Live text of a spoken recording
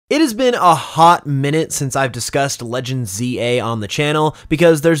It has been a hot minute since I've discussed Legend ZA on the channel,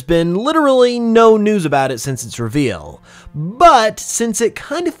 because there's been literally no news about it since its reveal. But since it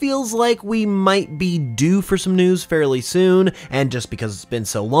kind of feels like we might be due for some news fairly soon, and just because it's been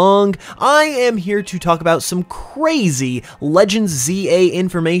so long, I am here to talk about some crazy Legend ZA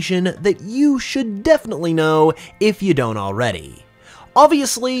information that you should definitely know if you don't already.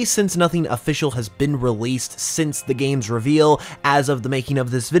 Obviously, since nothing official has been released since the game's reveal as of the making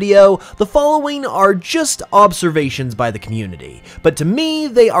of this video, the following are just observations by the community, but to me,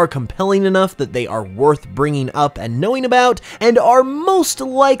 they are compelling enough that they are worth bringing up and knowing about, and are most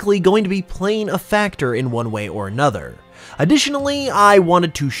likely going to be playing a factor in one way or another. Additionally, I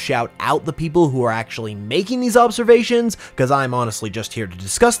wanted to shout out the people who are actually making these observations, because I'm honestly just here to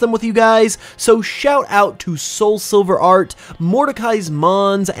discuss them with you guys, so shout out to Soul Silver Art, Mordecai's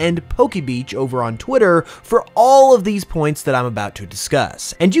Mons, and PokeBeach over on Twitter for all of these points that I'm about to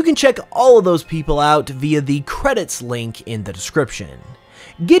discuss. And you can check all of those people out via the credits link in the description.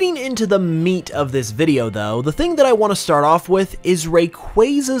 Getting into the meat of this video though, the thing that I want to start off with is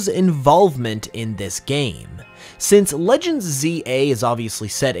Rayquaza's involvement in this game. Since Legends ZA is obviously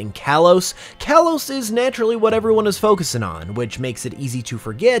set in Kalos, Kalos is naturally what everyone is focusing on, which makes it easy to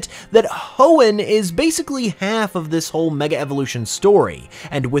forget that Hoenn is basically half of this whole Mega Evolution story,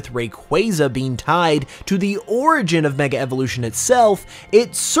 and with Rayquaza being tied to the origin of Mega Evolution itself,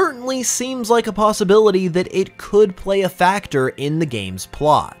 it certainly seems like a possibility that it could play a factor in the game's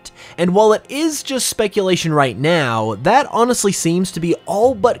plot. And while it is just speculation right now, that honestly seems to be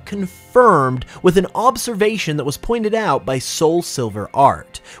all but confirmed with an observation that was pointed out by Soul Silver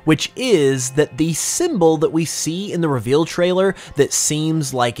Art, which is that the symbol that we see in the reveal trailer that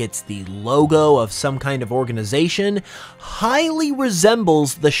seems like it's the logo of some kind of organization highly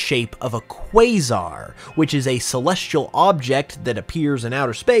resembles the shape of a quasar, which is a celestial object that appears in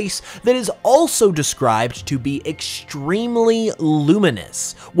outer space that is also described to be extremely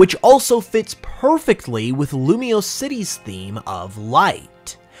luminous, which also fits perfectly with Lumiose City's theme of light.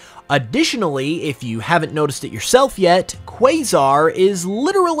 Additionally, if you haven't noticed it yourself yet, Quasar is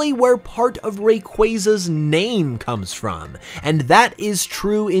literally where part of Rayquaza's name comes from, and that is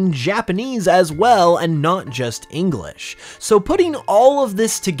true in Japanese as well and not just English. So putting all of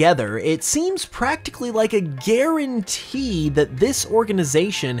this together, it seems practically like a guarantee that this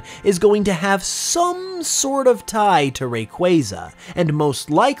organization is going to have some sort of tie to Rayquaza, and most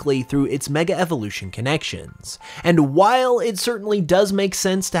likely through its Mega Evolution connections. And while it certainly does make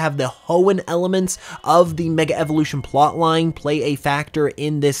sense to have the Hoenn elements of the Mega Evolution plotline play a factor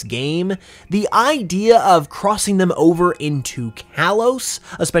in this game, the idea of crossing them over into Kalos,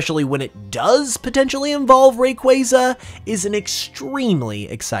 especially when it does potentially involve Rayquaza, is an extremely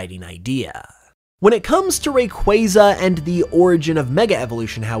exciting idea. When it comes to Rayquaza and the origin of Mega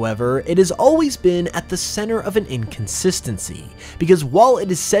Evolution, however, it has always been at the center of an inconsistency, because while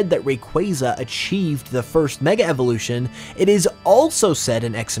it is said that Rayquaza achieved the first Mega Evolution, it is also said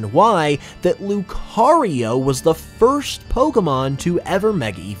in X and Y that Lucario was the first Pokemon to ever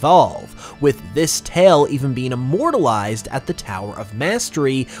Mega Evolve, with this tale even being immortalized at the Tower of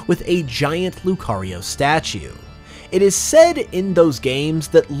Mastery with a giant Lucario statue. It is said in those games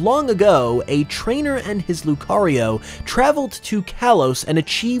that long ago, a trainer and his Lucario traveled to Kalos and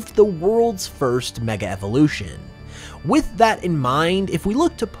achieved the world's first Mega Evolution. With that in mind, if we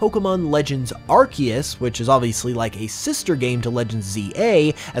look to Pokemon Legends Arceus, which is obviously like a sister game to Legends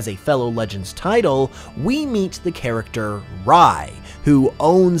ZA as a fellow Legends title, we meet the character Rai, who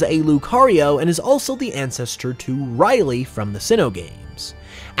owns a Lucario and is also the ancestor to Riley from the Sinnoh games.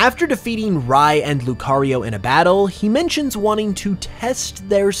 After defeating Rai and Lucario in a battle, he mentions wanting to test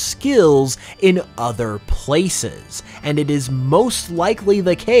their skills in other places, and it is most likely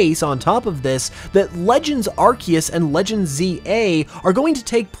the case, on top of this, that Legends Arceus and Legends ZA are going to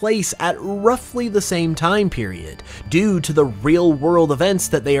take place at roughly the same time period, due to the real-world events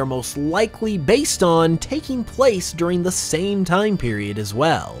that they are most likely based on taking place during the same time period as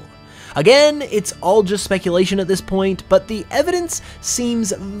well. Again, it's all just speculation at this point, but the evidence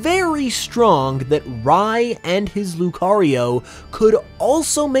seems very strong that Rai and his Lucario could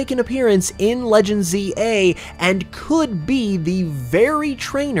also make an appearance in Legends ZA and could be the very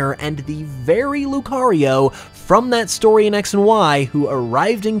trainer and the very Lucario from that story in X and Y who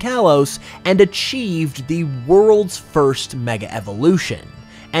arrived in Kalos and achieved the world's first Mega Evolution.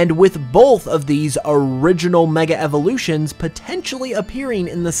 And with both of these original Mega Evolutions potentially appearing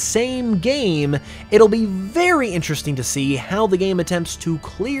in the same game, it'll be very interesting to see how the game attempts to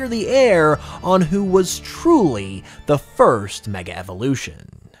clear the air on who was truly the first Mega Evolution.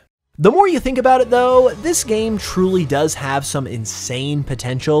 The more you think about it though, this game truly does have some insane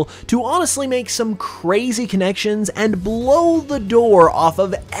potential to honestly make some crazy connections and blow the door off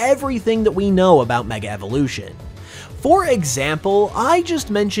of everything that we know about Mega Evolution. For example, I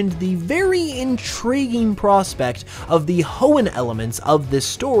just mentioned the very intriguing prospect of the Hoenn elements of this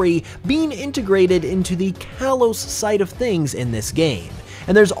story being integrated into the Kalos side of things in this game.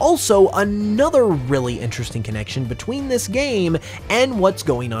 And there's also another really interesting connection between this game and what's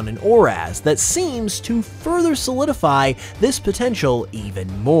going on in Oraz that seems to further solidify this potential even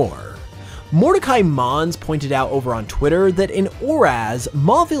more. Mordecai Mons pointed out over on Twitter that in Oraz,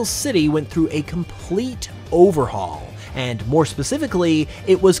 Mauville City went through a complete overhaul, and more specifically,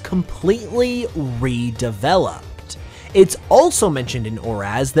 it was completely redeveloped. It's also mentioned in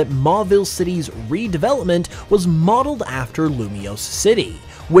Oraz that Mauville City's redevelopment was modeled after Lumiose City,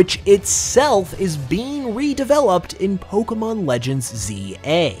 which itself is being redeveloped in Pokemon Legends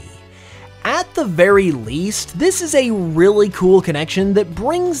ZA. At the very least, this is a really cool connection that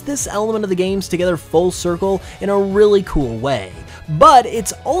brings this element of the games together full circle in a really cool way. But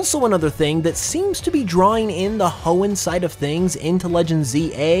it's also another thing that seems to be drawing in the Hoenn side of things into Legends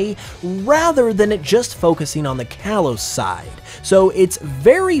ZA rather than it just focusing on the Kalos side. So it's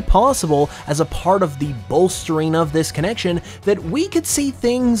very possible, as a part of the bolstering of this connection, that we could see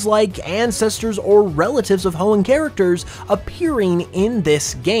things like ancestors or relatives of Hoenn characters appearing in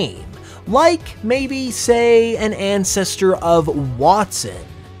this game. Like maybe, say, an ancestor of Watson.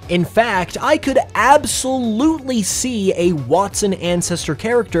 In fact, I could absolutely see a Watson ancestor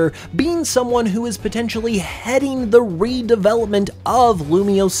character being someone who is potentially heading the redevelopment of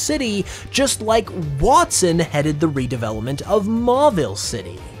Lumiose City, just like Watson headed the redevelopment of Mauville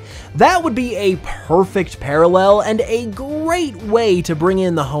City. That would be a perfect parallel and a great way to bring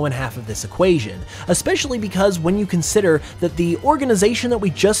in the Hoenn half of this equation, especially because when you consider that the organization that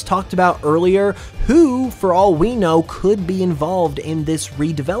we just talked about earlier, who, for all we know, could be involved in this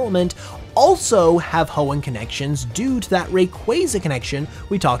redevelopment, also have Hoenn connections due to that Rayquaza connection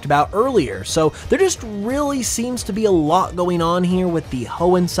we talked about earlier. So there just really seems to be a lot going on here with the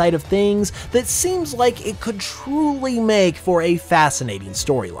Hoenn side of things that seems like it could truly make for a fascinating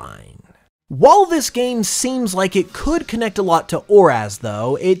storyline. While this game seems like it could connect a lot to Oraz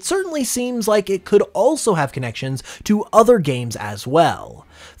though, it certainly seems like it could also have connections to other games as well.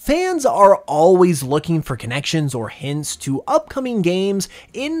 Fans are always looking for connections or hints to upcoming games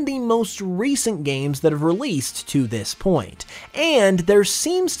in the most recent games that have released to this point, and there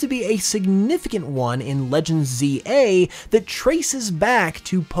seems to be a significant one in Legends ZA that traces back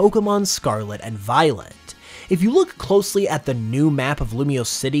to Pokemon Scarlet and Violet. If you look closely at the new map of Lumiose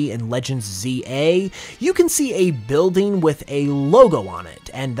City in Legends ZA, you can see a building with a logo on it,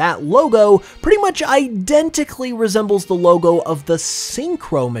 and that logo pretty much identically resembles the logo of the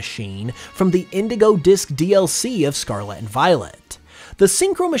Synchro Machine from the Indigo Disc DLC of Scarlet and Violet. The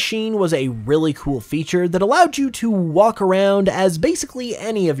Synchro Machine was a really cool feature that allowed you to walk around as basically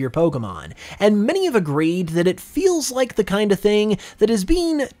any of your Pokemon, and many have agreed that it feels like the kind of thing that is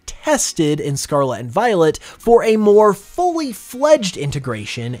being tested in Scarlet and Violet for a more fully fledged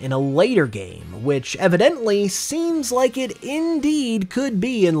integration in a later game, which evidently seems like it indeed could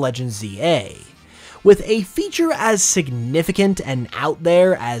be in Legends ZA. With a feature as significant and out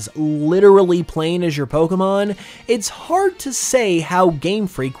there as literally playing as your Pokemon, it's hard to say how Game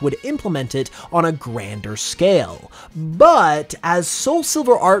Freak would implement it on a grander scale. But, as Soul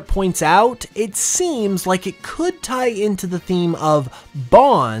Silver Art points out, it seems like it could tie into the theme of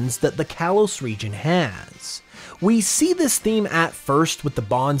bonds that the Kalos region has. We see this theme at first with the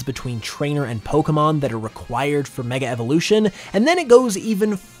bonds between trainer and Pokemon that are required for Mega Evolution, and then it goes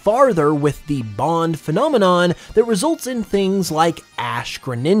even farther with the bond phenomenon that results in things like Ash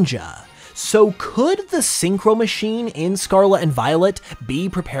Greninja. So could the Synchro Machine in Scarlet and Violet be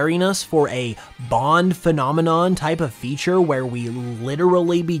preparing us for a bond phenomenon type of feature where we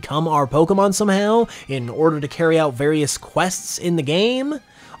literally become our Pokemon somehow in order to carry out various quests in the game?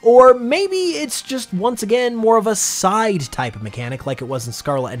 Or maybe it's just, once again, more of a side type of mechanic like it was in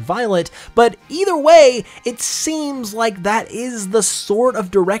Scarlet and Violet, but either way, it seems like that is the sort of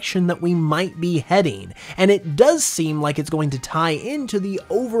direction that we might be heading, and it does seem like it's going to tie into the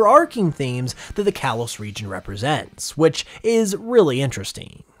overarching themes that the Kalos region represents, which is really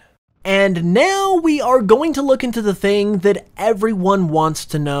interesting. And now we are going to look into the thing that everyone wants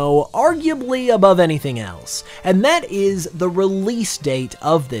to know, arguably above anything else, and that is the release date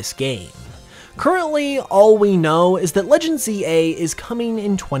of this game. Currently, all we know is that Legends ZA is coming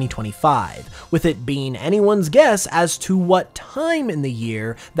in 2025, with it being anyone's guess as to what time in the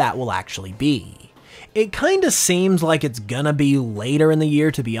year that will actually be. It kinda seems like it's gonna be later in the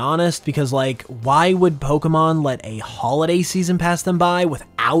year, to be honest, because like, why would Pokemon let a holiday season pass them by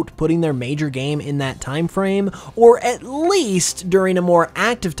without putting their major game in that time frame, or at least during a more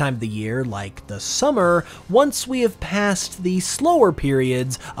active time of the year, like the summer, once we have passed the slower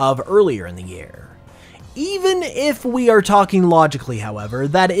periods of earlier in the year. Even if we are talking logically, however,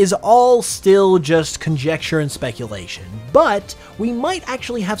 that is all still just conjecture and speculation, but we might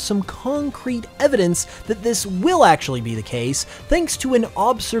actually have some concrete evidence that this will actually be the case thanks to an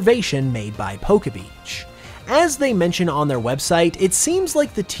observation made by PokeBeach. As they mention on their website, it seems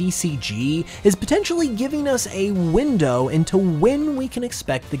like the TCG is potentially giving us a window into when we can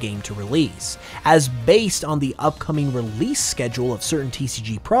expect the game to release, as based on the upcoming release schedule of certain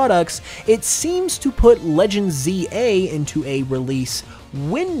TCG products, it seems to put Legends ZA into a release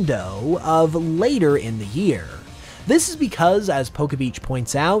window of later in the year. This is because, as PokeBeach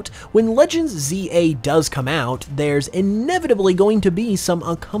points out, when Legends ZA does come out, there's inevitably going to be some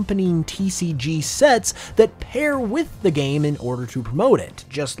accompanying TCG sets that pair with the game in order to promote it,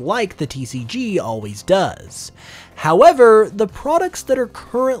 just like the TCG always does. However, the products that are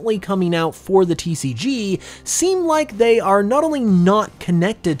currently coming out for the TCG seem like they are not only not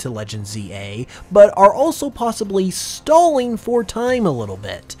connected to Legends ZA, but are also possibly stalling for time a little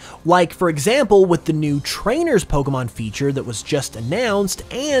bit. Like, for example, with the new Trainers Pokemon feature that was just announced,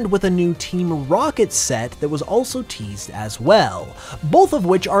 and with a new Team Rocket set that was also teased as well, both of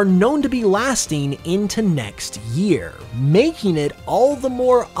which are known to be lasting into next year, making it all the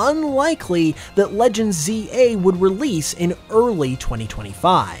more unlikely that Legends ZA would release in early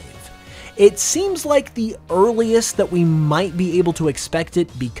 2025. It seems like the earliest that we might be able to expect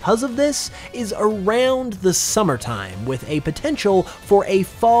it because of this is around the summertime, with a potential for a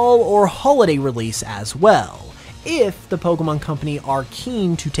fall or holiday release as well, if the Pokemon Company are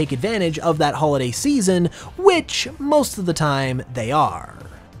keen to take advantage of that holiday season, which most of the time they are.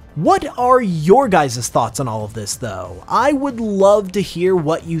 What are your guys' thoughts on all of this, though? I would love to hear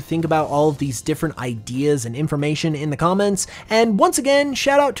what you think about all of these different ideas and information in the comments, and once again,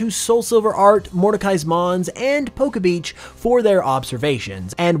 shout out to Soul Silver Art, Mordecai's Mons, and PokeBeach for their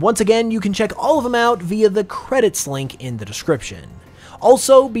observations, and once again, you can check all of them out via the credits link in the description.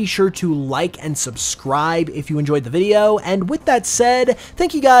 Also, be sure to like and subscribe if you enjoyed the video, and with that said,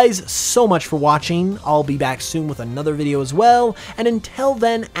 thank you guys so much for watching. I'll be back soon with another video as well, and until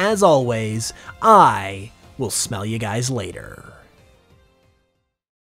then, as always, I will smell you guys later.